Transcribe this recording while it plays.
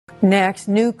Next,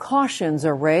 new cautions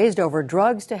are raised over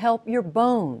drugs to help your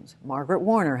bones. Margaret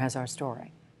Warner has our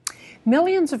story.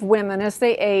 Millions of women as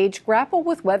they age grapple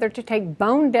with whether to take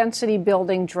bone density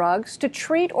building drugs to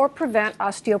treat or prevent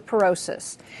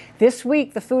osteoporosis. This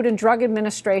week, the Food and Drug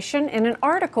Administration, in an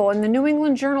article in the New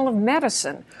England Journal of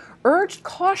Medicine, urged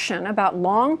caution about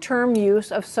long-term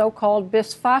use of so-called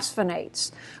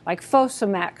bisphosphonates like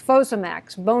Fosamax,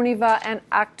 Boniva, and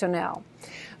Actonel.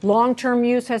 Long-term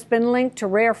use has been linked to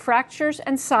rare fractures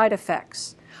and side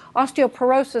effects.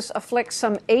 Osteoporosis afflicts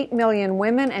some 8 million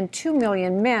women and 2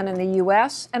 million men in the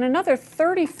U.S., and another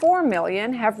 34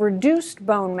 million have reduced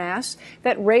bone mass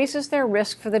that raises their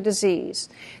risk for the disease.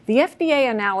 The FDA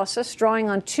analysis, drawing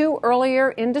on 2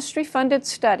 earlier industry-funded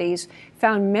studies,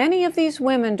 found many of these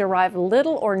women derive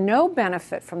little or no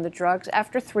benefit from the drugs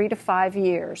after 3 to 5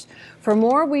 years. For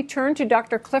more, we turn to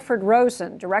Dr. Clifford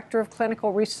Rosen, Director of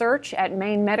Clinical Research at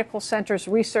Maine Medical Center's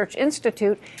Research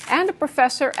Institute and a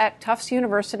professor at Tufts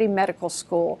University Medical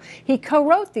School. He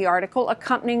co-wrote the article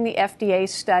accompanying the FDA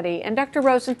study. And Dr.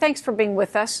 Rosen, thanks for being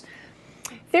with us.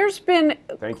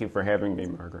 Thank you for having me,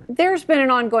 Margaret. There's been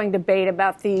an ongoing debate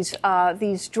about these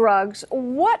drugs.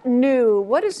 What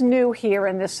is new here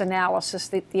in this analysis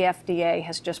that the FDA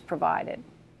has just provided?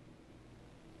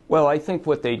 Well, I think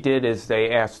what they did is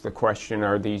they asked the question,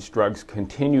 are these drugs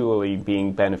continually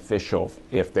being beneficial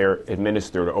if they're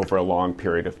administered over a long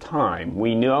period of time?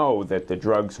 We know that the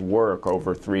drugs work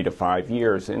over 3 to 5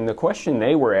 years, and the question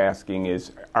they were asking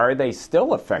is, are they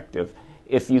still effective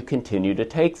if you continue to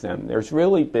take them? There's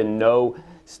really been no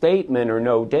statement or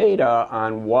no data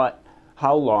on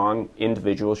how long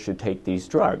individuals should take these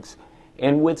drugs.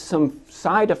 And with some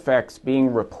side effects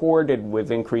being reported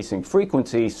with increasing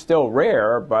frequency, still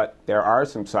rare, but there are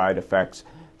some side effects,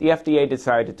 the FDA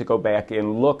decided to go back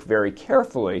and look very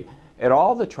carefully at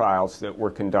all the trials that were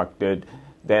conducted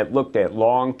that looked at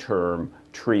long-term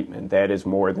treatment, that is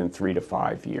more than 3 to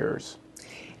 5 years.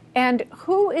 And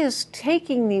who is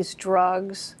taking these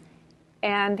drugs,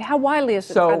 and how widely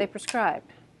are they prescribed?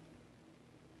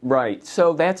 Right.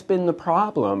 So that's been the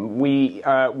problem.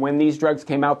 When these drugs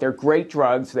came out, they're great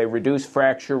drugs. They reduce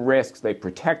fracture risks. They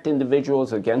protect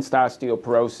individuals against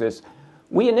osteoporosis.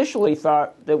 We initially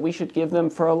thought that we should give them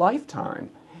for a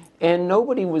lifetime. And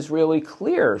nobody was really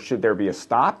clear. Should there be a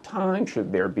stop time?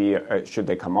 Should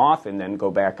they come off and then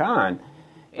go back on?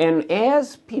 And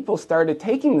as people started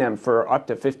taking them for up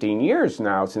to 15 years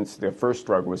now, since the first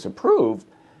drug was approved,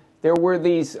 there were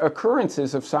these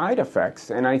occurrences of side effects.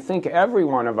 And I think every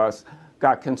one of us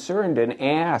got concerned and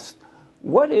asked,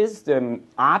 what is the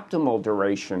optimal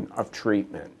duration of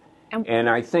treatment? And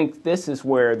I think this is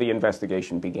where the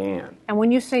investigation began. And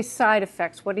when you say side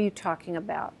effects, what are you talking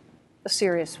about? The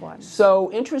serious ones?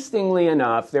 So interestingly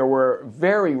enough, there were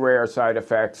very rare side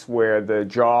effects where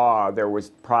there was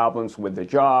problems with the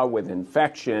jaw, with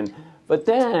infection. But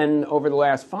then, over the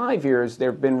last 5 years,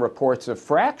 there have been reports of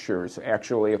fractures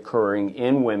actually occurring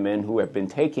in women who have been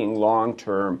taking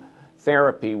long-term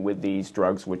therapy with these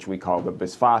drugs, which we call the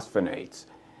bisphosphonates.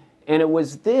 And it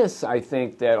was this, I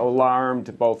think, that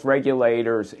alarmed both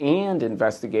regulators and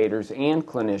investigators and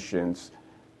clinicians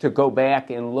to go back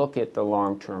and look at the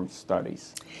long-term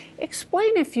studies.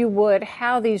 Explain, if you would,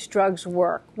 how these drugs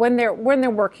work when they're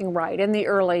working right in the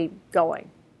early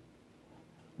going.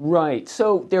 Right.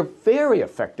 So they're very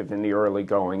effective in the early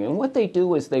going. And what they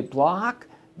do is they block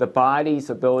the body's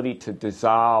ability to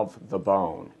dissolve the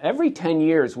bone. Every 10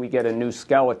 years, we get a new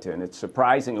skeleton. It's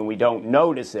surprising and we don't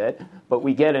notice it, but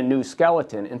we get a new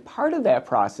skeleton. And part of that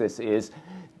process is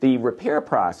the repair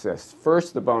process.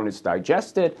 First, the bone is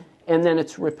digested, and then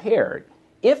it's repaired.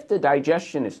 If the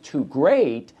digestion is too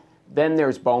great, then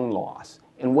there's bone loss.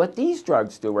 And what these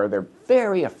drugs do are they're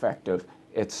very effective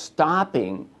at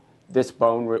stopping this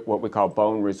bone, what we call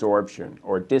bone resorption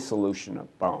or dissolution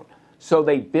of bone. So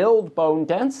they build bone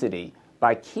density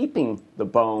by keeping the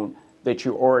bone that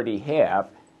you already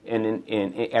have and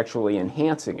actually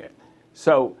enhancing it.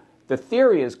 So the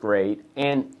theory is great,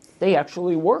 and they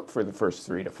actually work for the first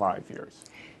 3 to 5 years.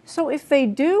 So if they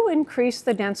do increase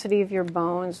the density of your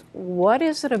bones, what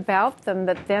is it about them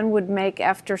that then would make,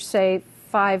 after, say,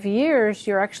 5 years,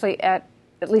 you're actually at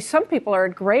least some people are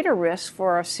at greater risk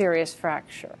for a serious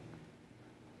fracture?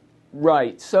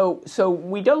 Right. So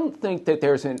we don't think that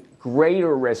there's a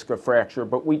greater risk of fracture,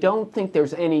 but we don't think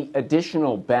there's any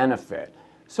additional benefit.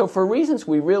 So for reasons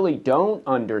we really don't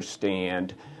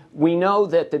understand, we know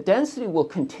that the density will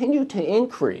continue to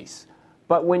increase.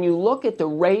 But when you look at the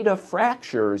rate of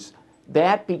fractures,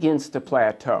 that begins to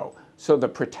plateau. So the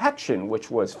protection,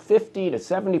 which was 50 to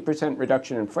 70%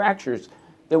 reduction in fractures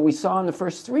that we saw in the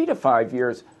first 3 to 5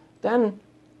 years, then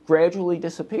gradually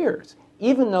disappears.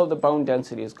 even though the bone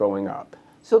density is going up.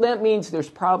 So that means there's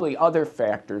probably other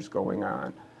factors going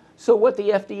on. So what the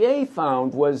FDA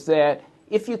found was that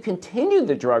if you continue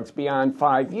the drugs beyond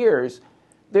 5 years,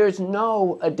 there's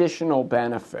no additional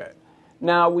benefit.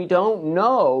 Now, we don't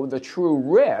know the true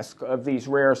risk of these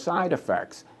rare side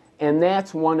effects, and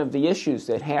that's one of the issues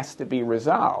that has to be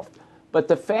resolved. But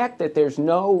the fact that there's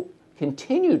no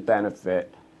continued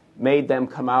benefit made them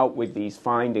come out with these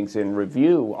findings and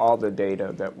review all the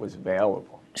data that was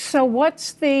available. So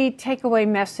what's the takeaway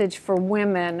message for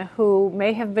women who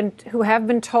have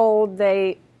been told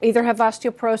they either have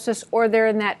osteoporosis or they're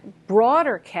in that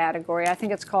broader category, I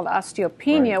think it's called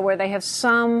osteopenia, right. where they have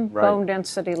some right. bone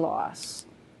density loss?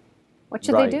 What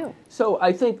should right. they do? So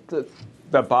I think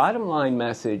the bottom line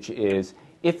message is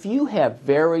if you have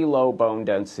very low bone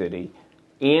density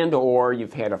and or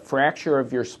you've had a fracture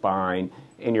of your spine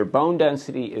and your bone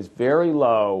density is very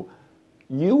low,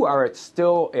 you are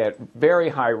still at very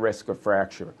high risk of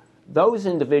fracture. Those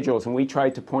individuals, and we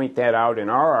tried to point that out in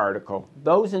our article,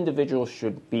 those individuals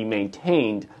should be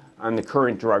maintained on the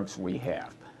current drugs we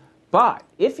have. But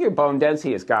if your bone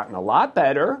density has gotten a lot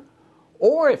better,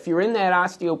 or if you're in that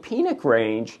osteopenic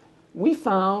range, we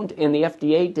found, and the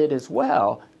FDA did as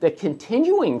well, that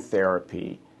continuing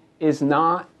therapy is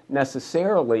not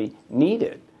necessarily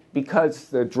needed because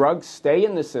the drugs stay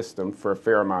in the system for a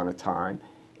fair amount of time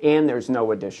and there's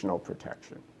no additional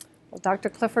protection. Well, Dr.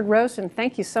 Clifford Rosen,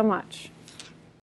 thank you so much.